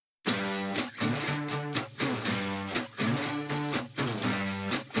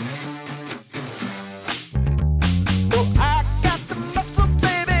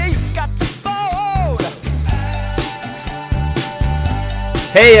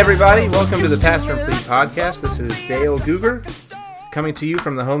Hey everybody, welcome to the Pastor and Plebe podcast. This is Dale Googer, coming to you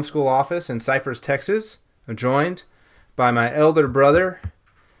from the homeschool office in Cypress, Texas. I'm joined by my elder brother,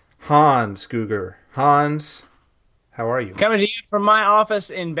 Hans Googer. Hans, how are you? Coming to you from my office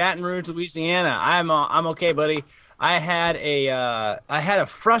in Baton Rouge, Louisiana. I'm okay, buddy. I had a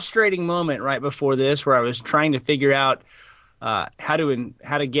frustrating moment right before this where I was trying to figure out how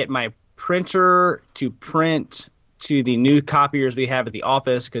to get my printer to print to the new copiers we have at the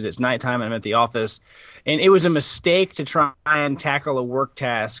office because it's nighttime and I'm at the office. And it was a mistake to try and tackle a work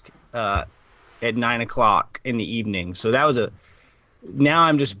task at 9 o'clock in the evening. So now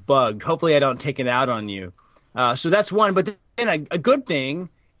I'm just bugged. Hopefully I don't take it out on you. So that's one. But then a good thing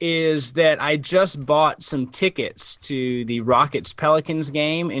is that I just bought some tickets to the Rockets-Pelicans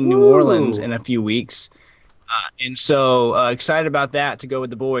game in New Orleans in a few weeks. And so excited about that to go with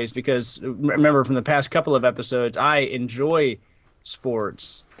the boys because remember from the past couple of episodes, I enjoy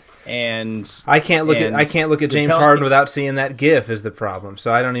sports and I can't look at James Harden without seeing that GIF is the problem.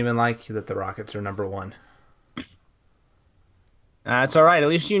 So I don't even like that the Rockets are number one. That's all right. At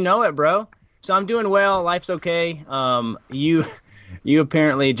least you know it, bro. So I'm doing well. Life's okay. You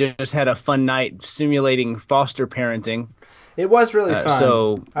apparently just had a fun night simulating foster parenting. It was really fun.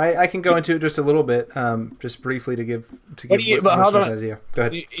 So I can go into it just a little bit, just briefly to give listeners an idea. Go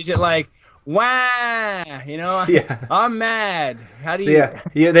ahead. Is it like, wah, Yeah. I'm mad. How do you?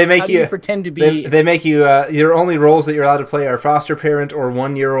 Yeah. They make you pretend to be. They make you. Your only roles that you're allowed to play are foster parent or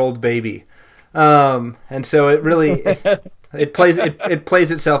 1-year-old baby, and so it really it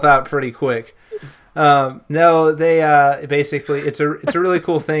plays itself out pretty quick. No, they basically it's a really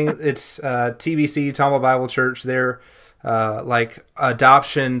cool thing. It's TBC, Tamil Bible Church. They're like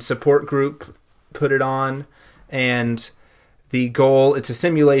adoption support group put it on, and the goal, it's a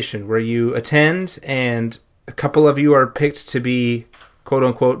simulation where you attend and a couple of you are picked to be quote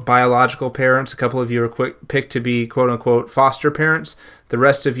unquote biological parents, a couple of you are picked to be quote unquote foster parents, the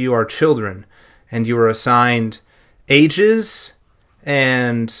rest of you are children, and you are assigned ages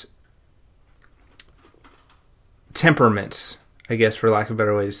and temperaments, I guess, for lack of a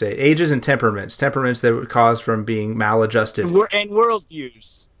better way to say it. Ages and temperaments that would cause from being maladjusted. And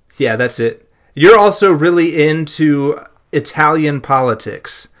worldviews. Yeah, that's it. You're also really into Italian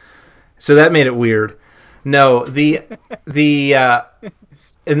politics, so that made it weird. No, and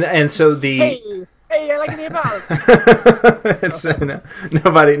so the hey, I like Italian politics.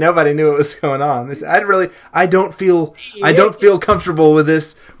 Nobody knew what was going on. I don't feel comfortable with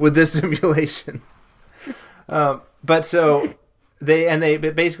this simulation. But so they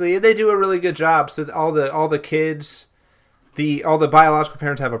basically do a really good job. So all the kids, all the biological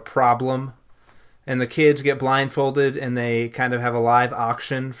parents have a problem, and the kids get blindfolded, and they kind of have a live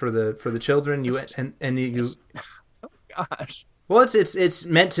auction for the children. Oh gosh. Well, it's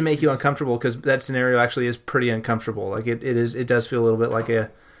meant to make you uncomfortable because that scenario actually is pretty uncomfortable. Like it does feel a little bit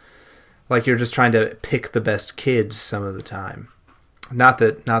like you're just trying to pick the best kids some of the time. Not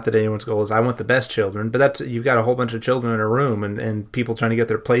that anyone's goal is I want the best children, but you've got a whole bunch of children in a room and people trying to get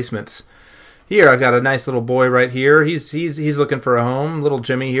their placements. Here, I've got a nice little boy right here. He's looking for a home. Little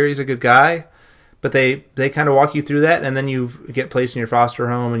Jimmy here, he's a good guy. But they kind of walk you through that, and then you get placed in your foster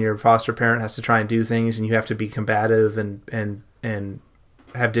home, and your foster parent has to try and do things, and you have to be combative and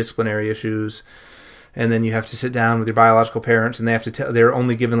have disciplinary issues. And then you have to sit down with your biological parents, and they have to they're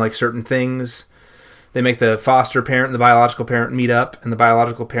only given like certain things. They make the foster parent and the biological parent meet up, and the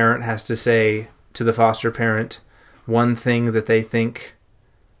biological parent has to say to the foster parent one thing that they think.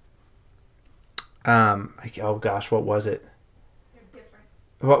 Oh gosh, what was it? They're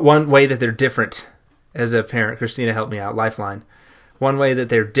different. One way that they're different as a parent. Christina, help me out. Lifeline. One way that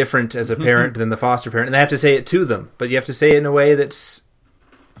they're different as a parent than the foster parent, and they have to say it to them, but you have to say it in a way that's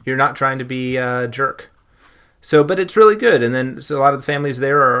you're not trying to be a jerk. So, but it's really good, and then a lot of the families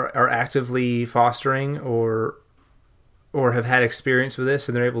there are actively fostering or have had experience with this,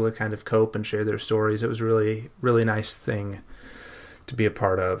 and they're able to kind of cope and share their stories. It was a really, really nice thing to be a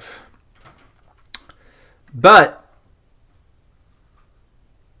part of. But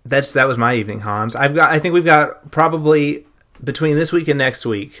that was my evening, Hans. I think we've got probably between this week and next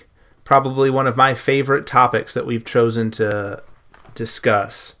week, probably one of my favorite topics that we've chosen to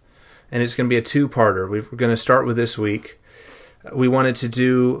discuss. And it's going to be a two-parter. We're going to start with this week. We wanted to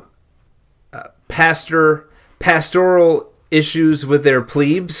do pastoral issues with their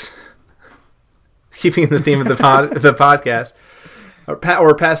plebes, keeping the theme of the podcast,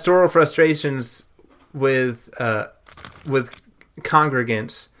 or pastoral frustrations with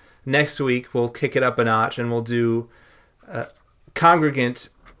congregants. Next week we'll kick it up a notch and we'll do congregant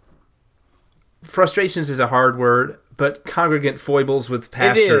frustrations is a hard word, but congregant foibles with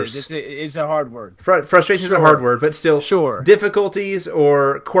pastors. It's a hard word. Frustration is a hard word, but still, sure. Difficulties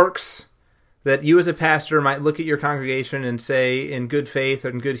or quirks that you as a pastor might look at your congregation and say in good faith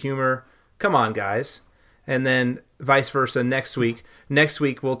and good humor, come on, guys. And then vice versa next week. Next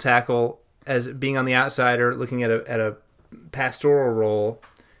week we'll tackle, as being on the outsider, looking at a pastoral role.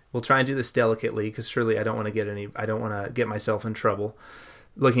 We'll try and do this delicately, because surely I don't want to get myself in trouble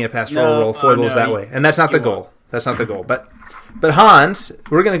looking at pastoral role foibles that way. And that's not the goal. That's not the goal. But Hans,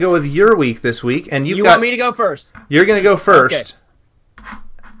 we're going to go with your week this week, and you want me to go first. You're going to go first. Okay.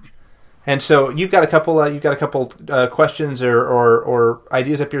 And so you've got a couple questions or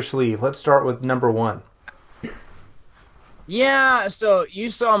ideas up your sleeve. Let's start with number 1. Yeah, so you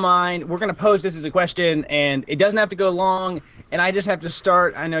saw mine. We're going to pose this as a question, and it doesn't have to go long, and I just have to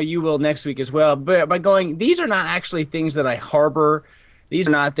start, I know you will next week as well, but by going, these are not actually things that I harbor. These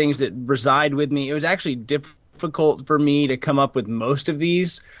are not things that reside with me. It was actually difficult for me to come up with most of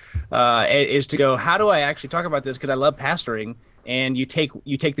these, is to go, how do I actually talk about this? Because I love pastoring, and you take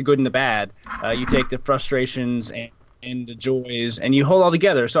the good and the bad. You take the frustrations and the joys, and you hold all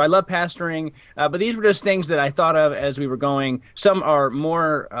together. So I love pastoring, but these were just things that I thought of as we were going. Some are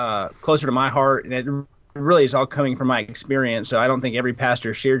more closer to my heart, and it really is all coming from my experience. So I don't think every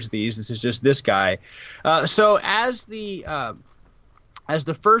pastor shares these. This is just this guy. So as the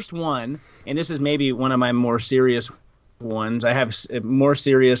first one, and this is maybe one of my more serious ones, I have more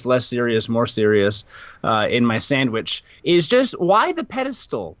serious, less serious, more serious in my sandwich, is just why the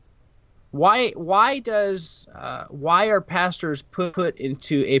pedestal? Why are pastors put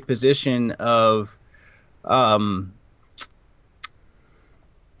into a position of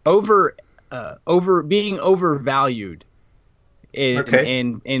being overvalued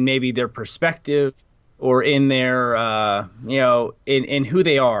in maybe their perspective or in their in who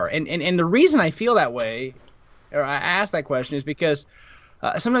they are, and the reason I feel that way, or I ask that question, is because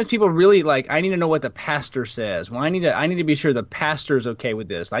sometimes people really I need to know what the pastor says. Well, I need to be sure the pastor's okay with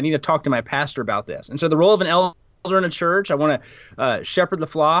this. I need to talk to my pastor about this. And so the role of an elder in a church, I want to shepherd the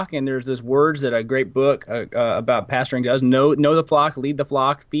flock. And there's this words that a great book about pastoring does: know the flock, lead the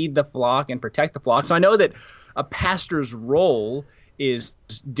flock, feed the flock, and protect the flock. So I know that a pastor's role is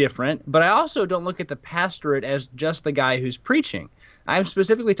different, but I also don't look at the pastorate as just the guy who's preaching. I'm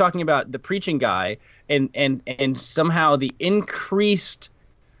specifically talking about the preaching guy and somehow the increased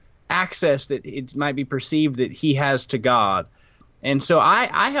access that it might be perceived that he has to God. And so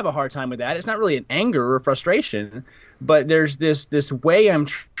I have a hard time with that. It's not really an anger or frustration, but there's this way I'm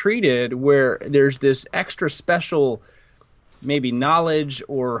treated where there's this extra special maybe knowledge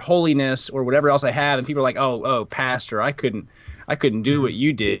or holiness or whatever else I have, and people are like, oh, pastor, I couldn't do what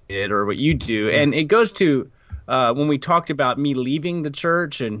you did or what you do. And it goes to when we talked about me leaving the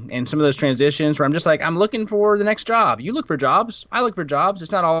church and some of those transitions where I'm just like, I'm looking for the next job. You look for jobs. I look for jobs.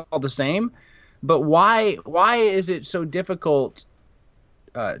 It's not all the same. But why is it so difficult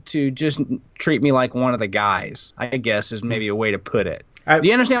to just treat me like one of the guys, I guess, is maybe a way to put it. Do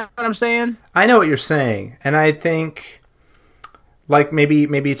you understand what I'm saying? I know what you're saying. And I think, like,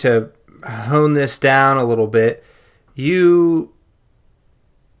 maybe to hone this down a little bit,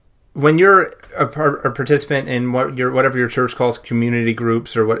 when you're a participant in whatever your church calls community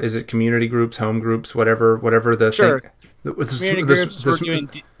groups, or what is it, community groups, home groups, whatever the sure. thing. Community groups, we're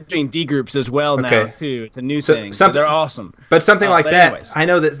doing D groups as well now too. It's a new thing. So they're awesome. But something like that, anyways. I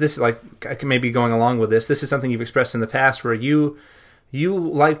know that this, like, I can maybe going along with this. This is something you've expressed in the past, where you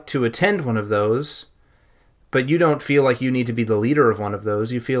like to attend one of those, but you don't feel like you need to be the leader of one of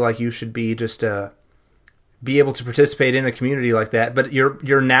those. You feel like you should be just be able to participate in a community like that. But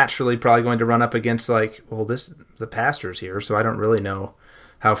you're naturally probably going to run up against, like, well, the pastor's here, so I don't really know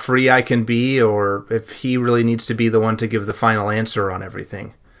how free I can be, or if he really needs to be the one to give the final answer on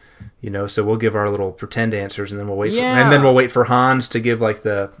everything, So we'll give our little pretend answers, and then we'll wait for Hans to give, like,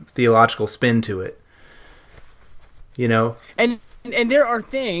 the theological spin to it. And there are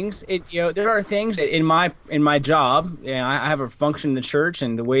things that in my job, I have a function in the church,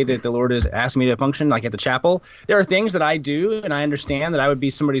 and the way that the Lord has asked me to function, like at the chapel, there are things that I do, and I understand that I would be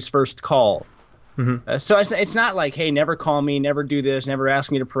somebody's first call. Mm-hmm. So it's not like, hey, never call me, never do this, never ask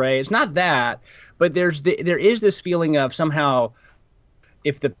me to pray. It's not that, but there is this feeling of somehow,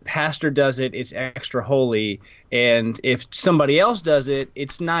 if the pastor does it, it's extra holy, and if somebody else does it,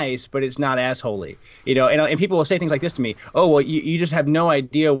 it's nice, but it's not as holy. And people will say things like this to me: oh, well, you just have no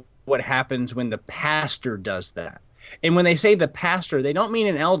idea what happens when the pastor does that. And when they say the pastor, they don't mean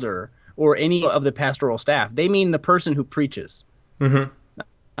an elder or any of the pastoral staff. They mean the person who preaches. Mm-hmm.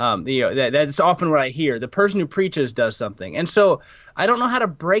 That's often what I hear. The person who preaches does something, and so I don't know how to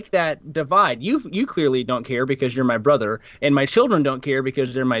break that divide. You clearly don't care because you're my brother, and my children don't care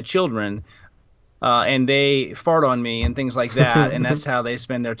because they're my children, and they fart on me and things like that, and that's how they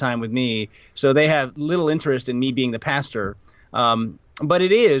spend their time with me. So they have little interest in me being the pastor. But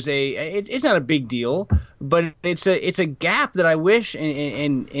it's not a big deal, but it's a gap that I wish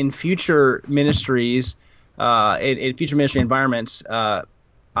in future ministries, in future ministry environments,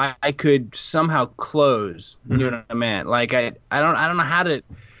 I could somehow close. You know what I mean? Like I don't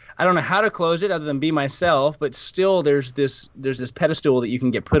know how to close it other than be myself, but still there's this pedestal that you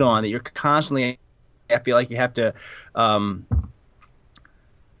can get put on that you're constantly, I feel like you have to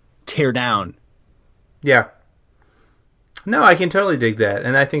tear down. Yeah. No, I can totally dig that.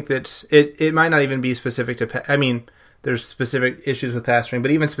 And I think that it might not even be specific to, I mean, there's specific issues with pastoring,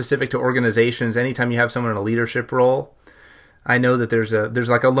 but even specific to organizations, anytime you have someone in a leadership role, I know that there's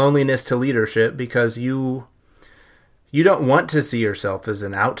like a loneliness to leadership because you don't want to see yourself as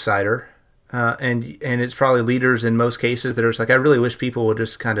an outsider. And it's probably leaders in most cases that are just like, I really wish people would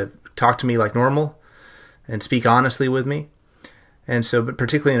just kind of talk to me like normal and speak honestly with me. And so, but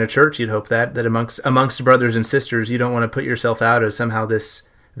particularly in a church, you'd hope that amongst brothers and sisters, you don't want to put yourself out as somehow this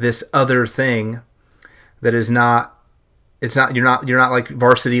other thing that is not. It's not you're not like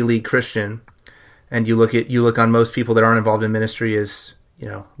varsity league Christian, and you look on most people that aren't involved in ministry as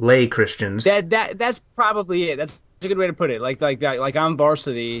lay Christians. That's probably it. That's a good way to put it. Like I'm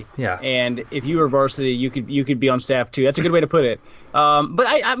varsity. Yeah. And if you were varsity, you could be on staff too. That's a good way to put it. But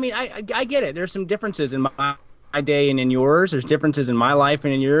I mean I get it. There's some differences in my day and in yours. There's differences in my life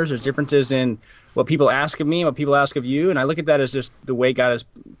and in yours. There's differences in what people ask of me and what people ask of you. And I look at that as just the way God has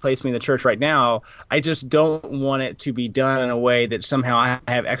placed me in the church right now. I just don't want it to be done in a way that somehow I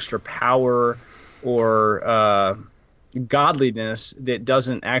have extra power or godliness that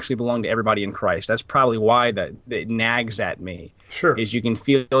doesn't actually belong to everybody in Christ. That's probably why that nags at me. Sure. Is you can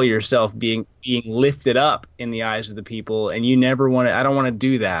feel yourself being lifted up in the eyes of the people, and you never want to. I don't want to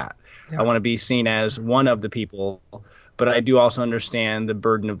do that. Yeah. I want to be seen as one of the people, but I do also understand the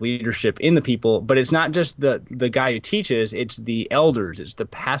burden of leadership in the people. But it's not just the guy who teaches; it's the elders, it's the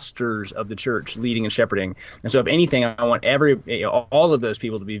pastors of the church leading and shepherding. And so, if anything, I want all of those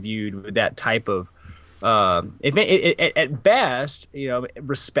people to be viewed with that type of, at best,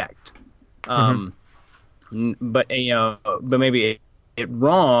 respect. But maybe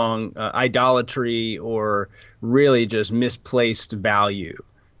wrong idolatry or really just misplaced value.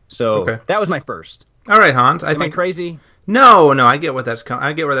 So That was my first. All right, Hans. Am I crazy? No. I get what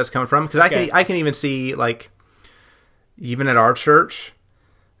I get where that's coming from because I can even see like even at our church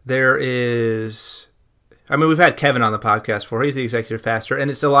there is. I mean, we've had Kevin on the podcast before. He's the executive pastor, and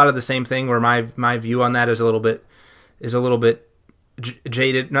it's a lot of the same thing. Where my view on that is a little bit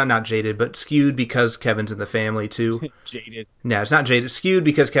jaded, not jaded, but skewed because Kevin's in the family too. Jaded. No, it's not jaded. Skewed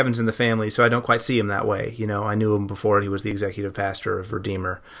because Kevin's in the family, so I don't quite see him that way. I knew him before he was the executive pastor of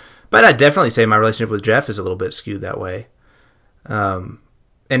Redeemer, but I'd definitely say my relationship with Jeff is a little bit skewed that way. And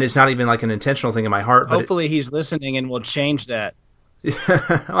it's not even like an intentional thing in my heart. But hopefully he's listening and will change that.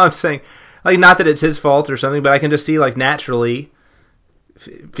 I'm saying, like, not that it's his fault or something, but I can just see like naturally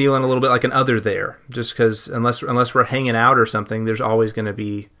feeling a little bit like an other there, just because unless we're hanging out or something, there's always going to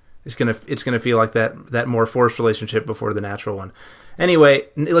be it's going to feel like that more forced relationship before the natural one. Anyway,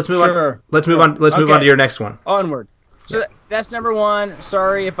 let's move on. Let's move on to your next one. Onward. So that's number one.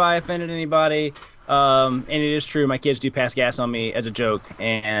 Sorry if I offended anybody. And it is true, my kids do pass gas on me as a joke,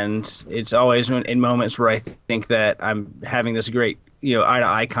 and it's always in moments where I think that I'm having this great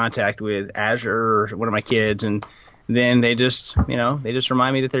eye-to-eye contact with Azure or one of my kids, and then they just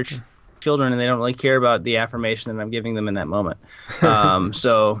remind me that they're children and they don't really care about the affirmation that I'm giving them in that moment.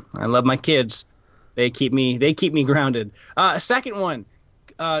 So I love my kids. They keep me grounded. Second one,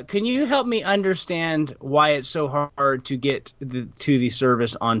 can you help me understand why it's so hard to get to the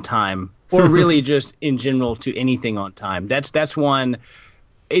service on time, or really just in general to anything on time? That's one.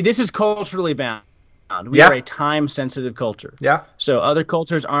 This is culturally bound. We are a time-sensitive culture. Yeah. So other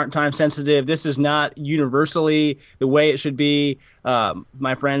cultures aren't time-sensitive. This is not universally the way it should be.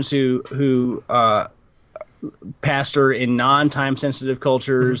 My friends who pastor in non-time-sensitive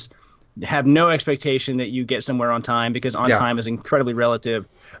cultures have no expectation that you get somewhere on time because on time is incredibly relative.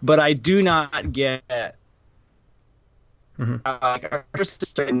 But I do not get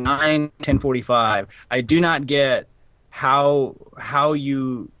just at 9:45. I do not get how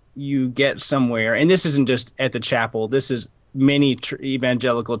you get somewhere, and this isn't just at the chapel. This is many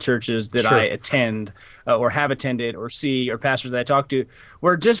evangelical churches that I attend or have attended or see, or pastors that I talk to,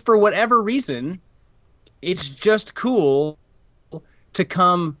 where just for whatever reason, it's just cool to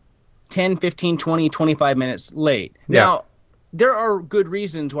come 10, 15, 20, 25 minutes late. Yeah. Now, there are good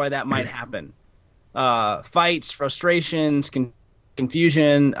reasons why that might happen. Fights, frustrations,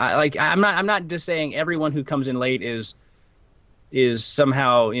 confusion. I'm not just saying everyone who comes in late is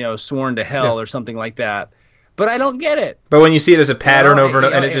somehow, sworn to hell or something like that. But I don't get it. But when you see it as a pattern over and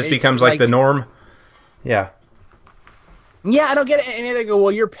over, and it just becomes like the norm. Yeah. Yeah, I don't get it. And they go,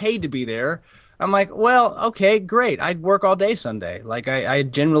 well, you're paid to be there. I'm like, well, okay, great. I work all day Sunday. Like I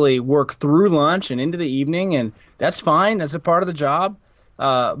generally work through lunch and into the evening, and that's fine. That's a part of the job.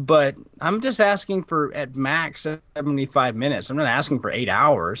 But I'm just asking for at max 75 minutes. I'm not asking for 8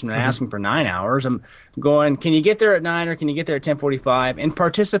 hours. I'm not asking for 9 hours. I'm going, can you get there at 9 or can you get there at 10:45 and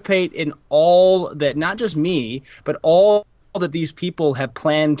participate in all that, not just me, but all that these people have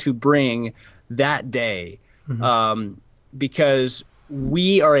planned to bring that day. Because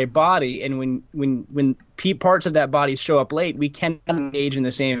we are a body, and when parts of that body show up late, we cannot engage in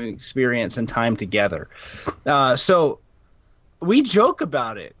the same experience and time together. So we joke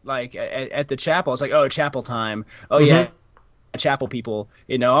about it, like at the chapel. It's like, oh, chapel time. Oh yeah, chapel people.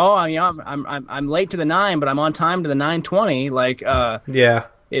 Oh, I'm late to the 9, but I'm on time to the 9:20. Like, yeah.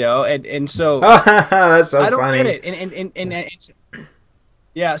 And so that's so I don't funny. get it. And it's,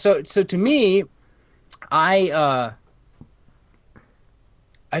 yeah. So to me, I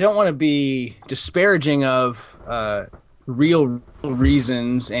don't want to be disparaging of real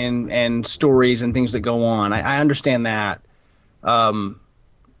reasons and stories and things that go on. I understand that. And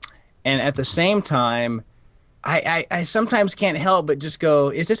at the same time, I sometimes can't help but just go,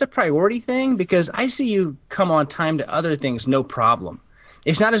 is this a priority thing? Because I see you come on time to other things, no problem.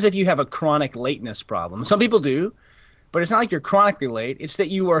 It's not as if you have a chronic lateness problem. Some people do, but it's not like you're chronically late. It's that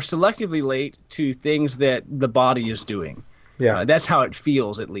you are selectively late to things that the body is doing. Yeah. That's how it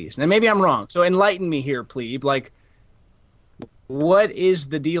feels, at least. And maybe I'm wrong. So enlighten me here, plebe. Like, what is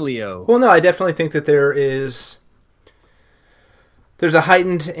the dealio? Well, no, I definitely think that there's a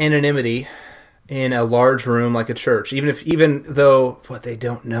heightened anonymity in a large room like a church. Even though what they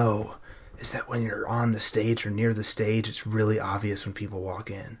don't know is that when you're on the stage or near the stage, it's really obvious when people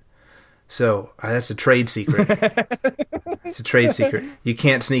walk in. So that's a trade secret. It's a trade secret. You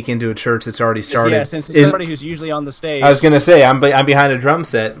can't sneak into a church that's already started. Yeah, since it's somebody who's usually on the stage. I was going to say, I'm behind a drum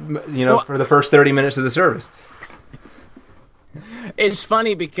set, for the first 30 minutes of the service. It's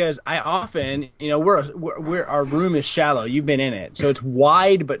funny because I often, our room is shallow. You've been in it, so it's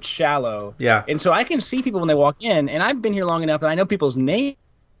wide but shallow. Yeah. And so I can see people when they walk in, and I've been here long enough that I know people's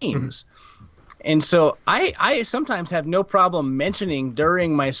names. And so I sometimes have no problem mentioning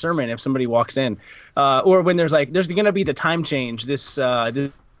during my sermon if somebody walks in, or when there's going to be the time change this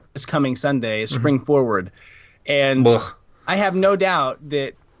coming Sunday, spring forward, and I have no doubt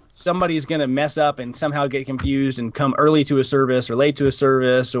that somebody's going to mess up and somehow get confused and come early to a service or late to a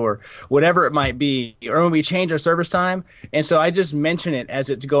service or whatever it might be, or when we change our service time. And so I just mention it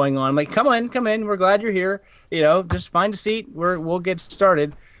as it's going on. I'm like, come in, we're glad you're here. Just find a seat. We'll get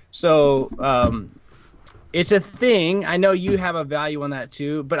started. So it's a thing. I know you have a value on that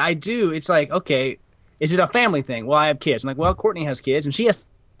too, but I do. It's like, okay, is it a family thing? Well, I have kids. I'm like, well, Courtney has kids, and she has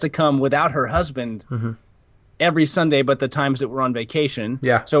to come without her husband every Sunday, but the times that we're on vacation.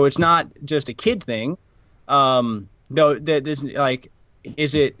 Yeah. So it's not just a kid thing. Though, like,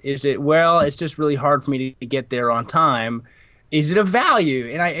 is it? Well, it's just really hard for me to get there on time. Is it a value?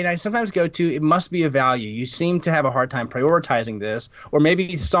 And I sometimes go to, it must be a value. You seem to have a hard time prioritizing this, or maybe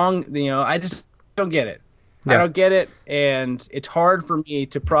I just don't get it. Yeah. I don't get it, and it's hard for me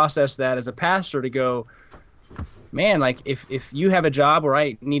to process that as a pastor to go, man, like if you have a job where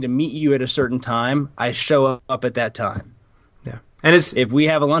I need to meet you at a certain time, I show up at that time. Yeah. And if we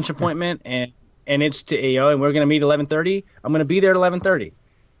have a lunch appointment and it's to and we're going to meet at 11:30, I'm going to be there at 11:30.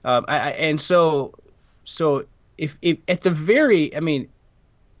 So if at the very,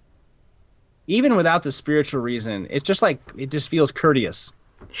 even without the spiritual reason, it's just like, it just feels courteous.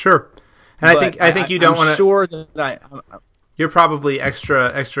 Sure. And I think you don't want to. Sure that you're probably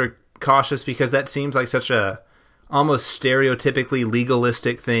extra cautious because that seems like such a almost stereotypically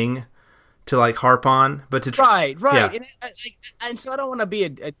legalistic thing to like harp on, but to right. Yeah. And so I don't want to be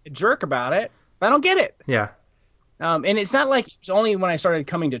a jerk about it, but I don't get it. Yeah. And it's not like it was only when I started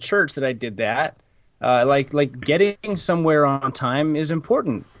coming to church that I did that. Like getting somewhere on time is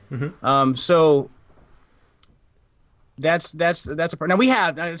important. So that's a part. Now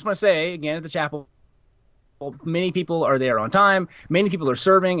I just want to say again, at the chapel, many people are there on time. Many people are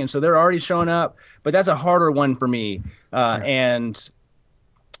serving, and so they're already showing up. But that's a harder one for me. And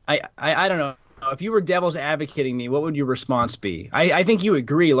I don't know. if you were devil's advocating me, what would your response be? I think you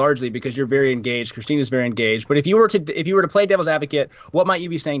agree largely because you're very engaged. Christina's very engaged. But if you were to play devil's advocate, what might you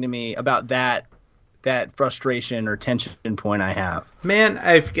be saying to me about that frustration or tension point I have? Man,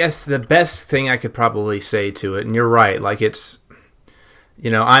 I guess the best thing I could probably say to it, and you're right, like it's,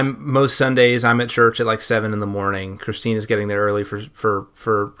 most Sundays I'm at church at like 7 a.m. Christina's getting there early for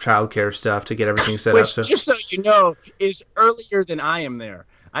childcare stuff to get everything set up. So just so you know, is earlier than I am there.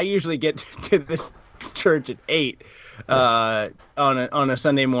 I usually get to the church at 8 on a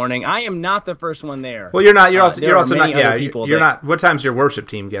Sunday morning. I am not the first one there. Well, you're not. You're also not. Yeah, you're not. What time's your worship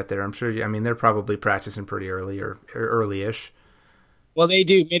team get there? I'm sure. They're probably practicing pretty early or early-ish. Well, they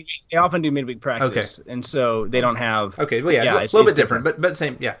do midweek. They often do midweek practice, and so they don't have. Okay, well, yeah, a little bit different, but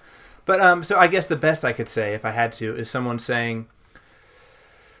same, yeah. But so I guess the best I could say, if I had to, is someone saying,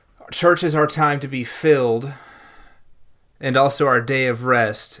 "Church is our time to be filled, and also our day of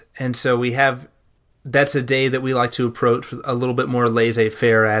rest," and so we have. That's a day that we like to approach with a little bit more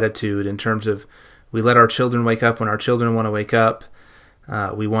laissez-faire attitude in terms of we let our children wake up when our children want to wake up.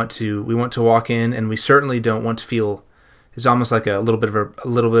 We want to walk in, and we certainly don't want to feel. It's almost like a little bit of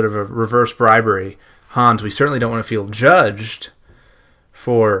a reverse bribery. Hans, we certainly don't want to feel judged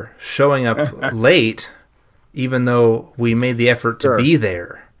for showing up late, even though we made the effort to be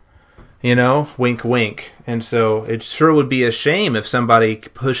there. Wink, wink. And so it sure would be a shame if somebody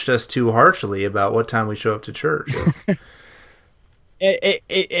pushed us too harshly about what time we show up to church.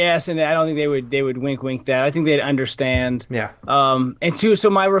 Yes, and I don't think they would wink, wink that. I think they'd understand. Yeah. And two, so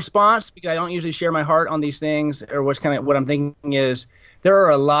my response, because I don't usually share my heart on these things, or what I'm thinking is, there are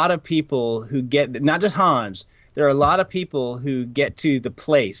a lot of people who get, not just Hans, there are a lot of people who get to the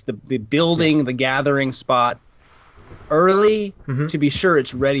place, the building, the gathering spot early to be sure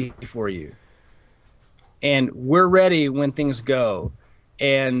it's ready for you. And we're ready when things go.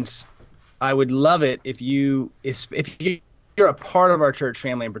 And I would love it if you're a part of our church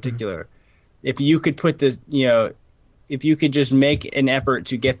family in particular, if you could put this, if you could just make an effort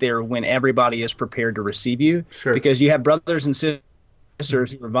to get there when everybody is prepared to receive you. Sure. Because you have brothers and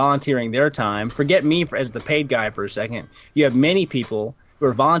sisters who are volunteering their time. Forget me as the paid guy for a second. You have many people who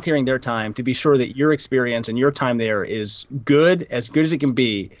are volunteering their time to be sure that your experience and your time there is as good as it can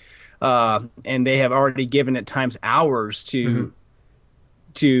be. And they have already given at times hours to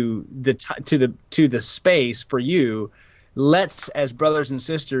the space for you. Let's, as brothers and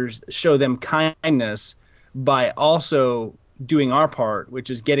sisters, show them kindness by also doing our part, which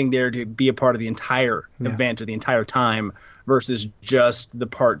is getting there to be a part of the entire event or the entire time versus just the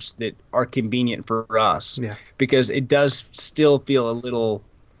parts that are convenient for us. Yeah. Because it does still feel a little,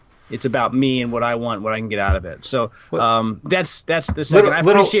 it's about me and what I want, what I can get out of it. So that's the second. I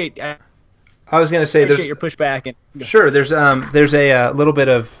appreciate your pushback. And sure, there's a little bit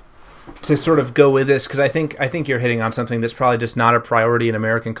of, to sort of go with this, because I think you're hitting on something that's probably just not a priority in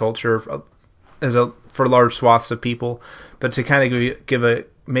American culture for large swaths of people. But to kind of give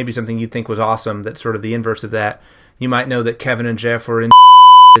maybe something you'd think was awesome, that's sort of the inverse of that. You might know that Kevin and Jeff were in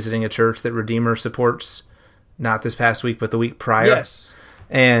visiting a church that Redeemer supports, not this past week, but the week prior. Yes.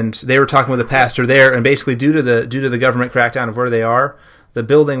 And they were talking with a pastor there, and basically due to the government crackdown of where they are, the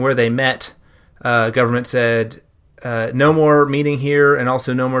building where they met, government said, no more meeting here, and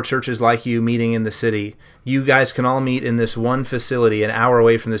also no more churches like you meeting in the city. You guys can all meet in this one facility an hour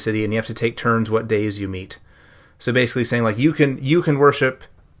away from the city, and you have to take turns what days you meet. So basically saying, like, you can worship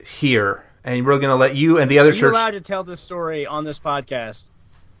here, and we're going to let you and the other church... Are you allowed to tell this story on this podcast?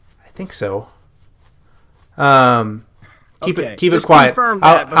 I think so. Keep it quiet.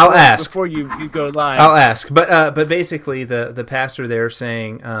 I'll ask before you go live. I'll ask, but basically the pastor there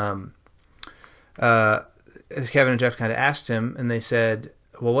saying, Kevin and Jeff kind of asked him, and they said,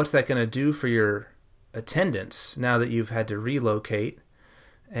 well, what's that going to do for your attendance now that you've had to relocate,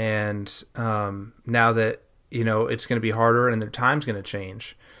 and now that it's going to be harder and their time's going to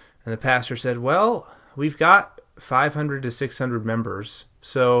change? And the pastor said, well, we've got 500 to 600 members,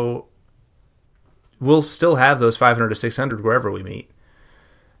 so we'll still have those 500 to 600 wherever we meet.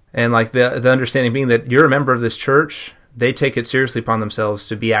 And like the understanding being that you're a member of this church, they take it seriously upon themselves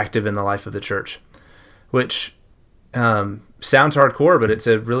to be active in the life of the church, which sounds hardcore, but it's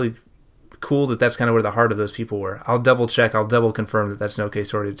a really cool that's kind of where the heart of those people were. I'll double confirm that that's no okay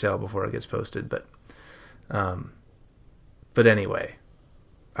story to tell before it gets posted, but anyway,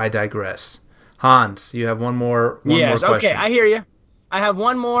 I digress. Hans, you have one more question. Okay, I hear you. I have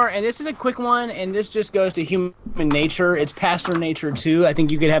one more, and this is a quick one, and this just goes to human nature. It's pastor nature, too. I think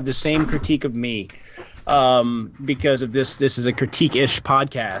you could have the same critique of me because of this. This is a critique-ish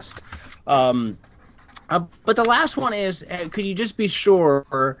podcast. But the last one is, could you just be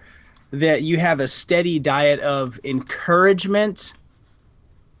sure that you have a steady diet of encouragement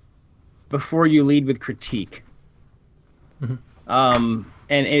before you lead with critique. And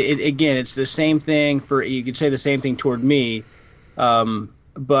again, it's the same thing you could say the same thing toward me.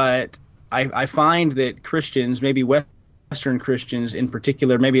 But I find that Christians, maybe Western Christians in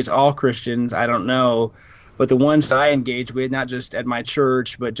particular, maybe it's all Christians, I don't know, but the ones that I engage with, not just at my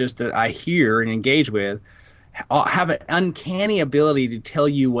church, but just that I hear and engage with, have an uncanny ability to tell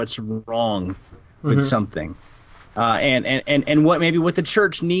you what's wrong with something. And what the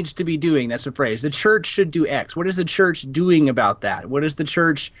church needs to be doing. That's the phrase. The church should do X. What is the church doing about that? What is the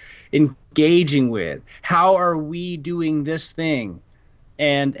church engaging with? How are we doing this thing?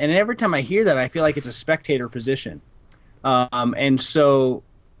 And every time I hear that, I feel like it's a spectator position. And so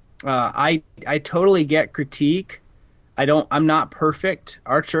I totally get critique. I'm not perfect.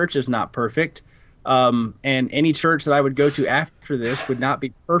 Our church is not perfect. And any church that I would go to after this would not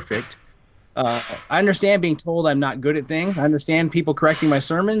be perfect. I understand being told I'm not good at things. I understand people correcting my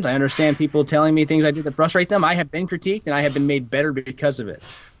sermons. I understand people telling me things I do that frustrate them. I have been critiqued, and I have been made better because of it.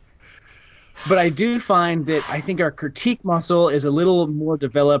 But I do find that I think our critique muscle is a little more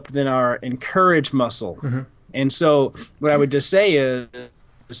developed than our encourage muscle. And so what I would just say is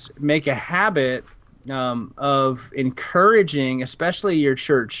make a habit of encouraging, especially your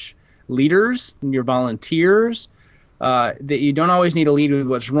church leaders and your volunteers, that you don't always need to lead with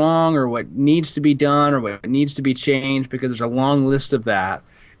what's wrong or what needs to be done or what needs to be changed, because there's a long list of that.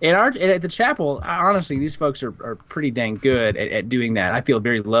 At the chapel, honestly, these folks are pretty dang good at doing that. I feel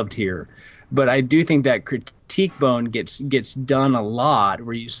very loved here. But I do think that critique bone gets done a lot,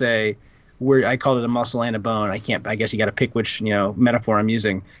 where you say, I called it a muscle and a bone. I guess you got to pick which metaphor I'm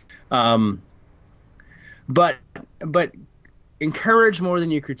using. But encourage more than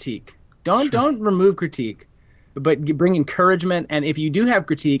you critique. Don't remove critique, but bring encouragement. And if you do have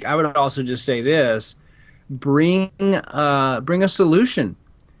critique, I would also just say this: bring a solution.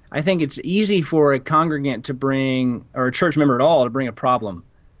 I think it's easy for a congregant to bring, or a church member at all, to bring a problem.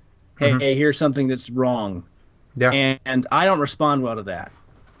 Hey, here's something that's wrong. Yeah. And I don't respond well to that.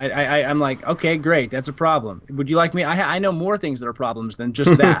 I'm like, okay, great, that's a problem. Would you like me? I know more things that are problems than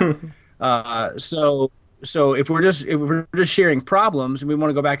just that. So if we're just sharing problems and we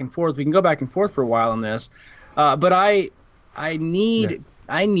want to go back and forth, we can go back and forth for a while on this. But I need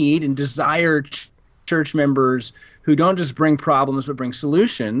and desire church members who don't just bring problems but bring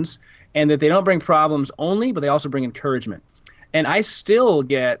solutions, and that they don't bring problems only, but they also bring encouragement. And I still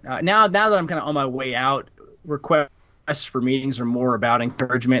get now that I'm kind of on my way out, requests for meetings are more about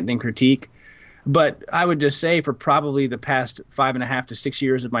encouragement than critique. But I would just say, for probably the past 5.5 to 6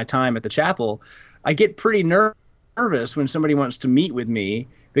 years of my time at the chapel, I get pretty nervous when somebody wants to meet with me,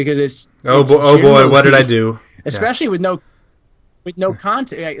 because it's boy, what did I do? Especially with no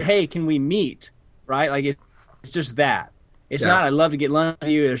content. Like, hey, can we meet? Right? Like it's just that. It's not, I'd love to get lunch with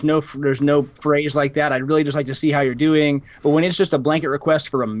you. There's no phrase like that. I'd really just like to see how you're doing. But when it's just a blanket request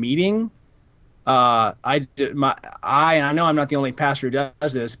for a meeting, I know I'm not the only pastor who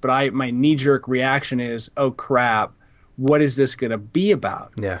does this, but my knee-jerk reaction is, oh crap, what is this going to be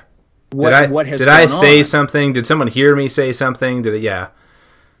about? Yeah. What has did gone I say on? something? Did someone hear me say something?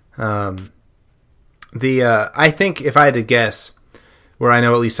 I think if I had to guess, where I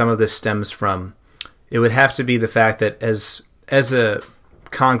know at least some of this stems from, it would have to be the fact that as a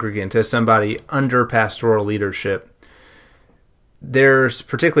congregant, as somebody under pastoral leadership, there's,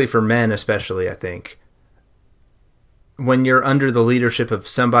 particularly for men especially, I think, when you're under the leadership of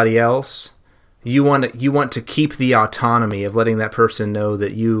somebody else, you want to keep the autonomy of letting that person know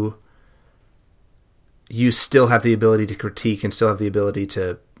that you still have the ability to critique and still have the ability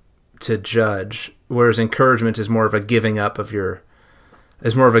to judge, whereas encouragement is more of a giving up,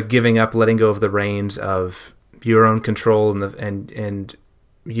 letting go of the reins of your own control, and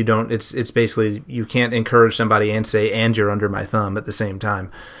you don't. It's basically, you can't encourage somebody and say, and you're under my thumb at the same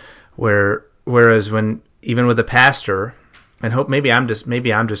time. Whereas when, even with a pastor, and maybe I'm just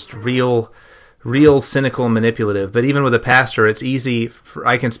real cynical and manipulative, but even with a pastor, it's easy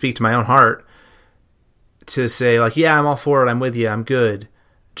I can speak to my own heart to say, like, yeah, I'm all for it, I'm with you, I'm good.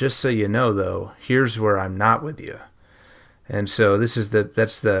 Just so you know, though, here's where I'm not with you. And so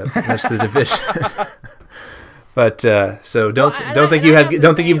that's the division. But so don't think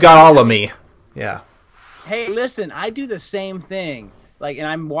you've got all of me. Yeah. Hey, listen, I do the same thing. Like, and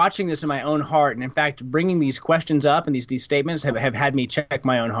I'm watching this in my own heart, and in fact, bringing these questions up and these statements have had me check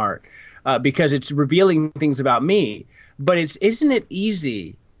my own heart, because it's revealing things about me. But isn't it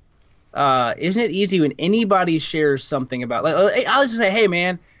easy? Isn't it easy when anybody shares something about? Like, I'll just say, hey,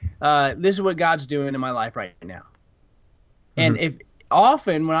 man, this is what God's doing in my life right now. And if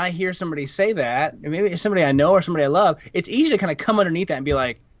often when I hear somebody say that, maybe it's somebody I know or somebody I love, it's easy to kind of come underneath that and be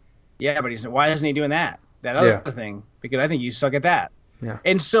like, yeah, but why isn't he doing that other thing? Because I think you suck at that. Yeah.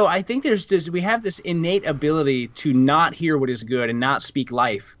 And so I think we have this innate ability to not hear what is good and not speak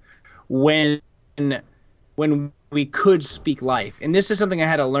life when we could speak life. And this is something I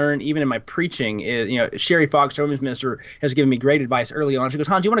had to learn even in my preaching. Sherry Fox, our women's minister, has given me great advice early on. She goes,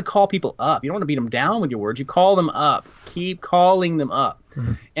 Hans, you want to call people up. You don't want to beat them down with your words. You call them up. Keep calling them up.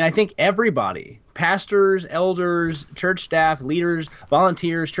 Mm-hmm. And I think everybody, pastors, elders, church staff, leaders,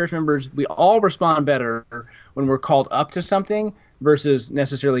 volunteers, church members, we all respond better when we're called up to something versus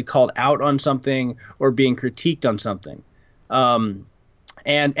necessarily called out on something or being critiqued on something. And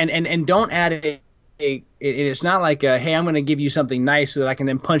don't add it's not like, hey, I'm going to give you something nice so that I can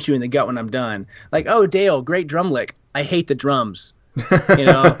then punch you in the gut when I'm done. Like, oh, Dale, great drum lick. I hate the drums.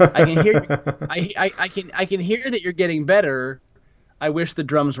 I can hear, I can hear that you're getting better. I wish the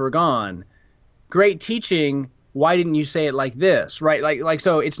drums were gone. Great teaching. Why didn't you say it like this? Right? Like,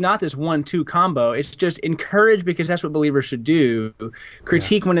 so it's not this 1-2 combo. It's just encourage because that's what believers should do.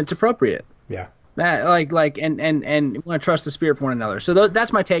 Critique when it's appropriate. Yeah. That and want to trust the Spirit for one another. So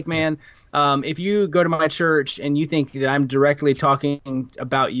that's my take, man. If you go to my church and you think that I'm directly talking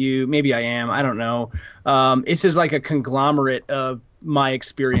about you, maybe I am. I don't know. This is like a conglomerate of my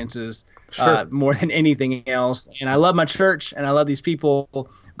experiences more than anything else. And I love my church and I love these people,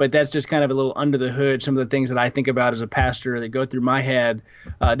 but that's just kind of a little under the hood. Some of the things that I think about as a pastor that go through my head.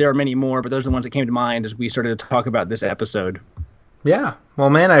 There are many more, but those are the ones that came to mind as we started to talk about this episode. Yeah.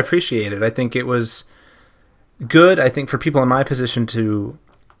 Well, man, I appreciate it. I think it was good, I think, for people in my position to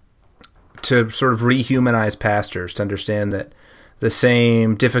sort of rehumanize pastors, to understand that the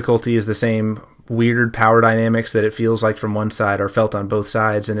same difficulty is the same weird power dynamics that it feels like from one side are felt on both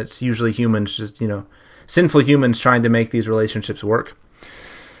sides, and it's usually humans, just, sinful humans trying to make these relationships work.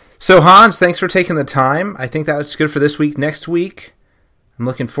 So, Hans, thanks for taking the time. I think that's good for this week. Next week, I'm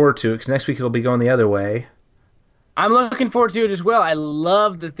looking forward to it, because next week it'll be going the other way. I'm looking forward to it as well. I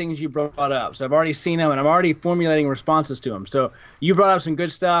love the things you brought up. So I've already seen them, and I'm already formulating responses to them. So you brought up some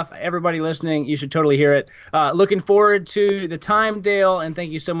good stuff. Everybody listening, you should totally hear it. Looking forward to the time, Dale, and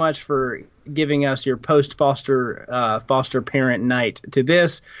thank you so much for giving us your post-foster parent night to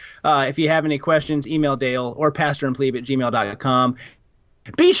this. If you have any questions, email Dale or pastorandplebe@gmail.com.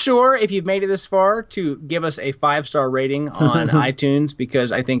 Be sure, if you've made it this far, to give us a 5-star rating on iTunes,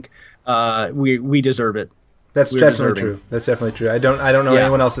 because I think we deserve it. That's definitely true. That's definitely true. I don't know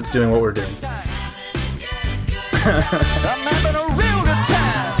anyone else that's doing what we're doing.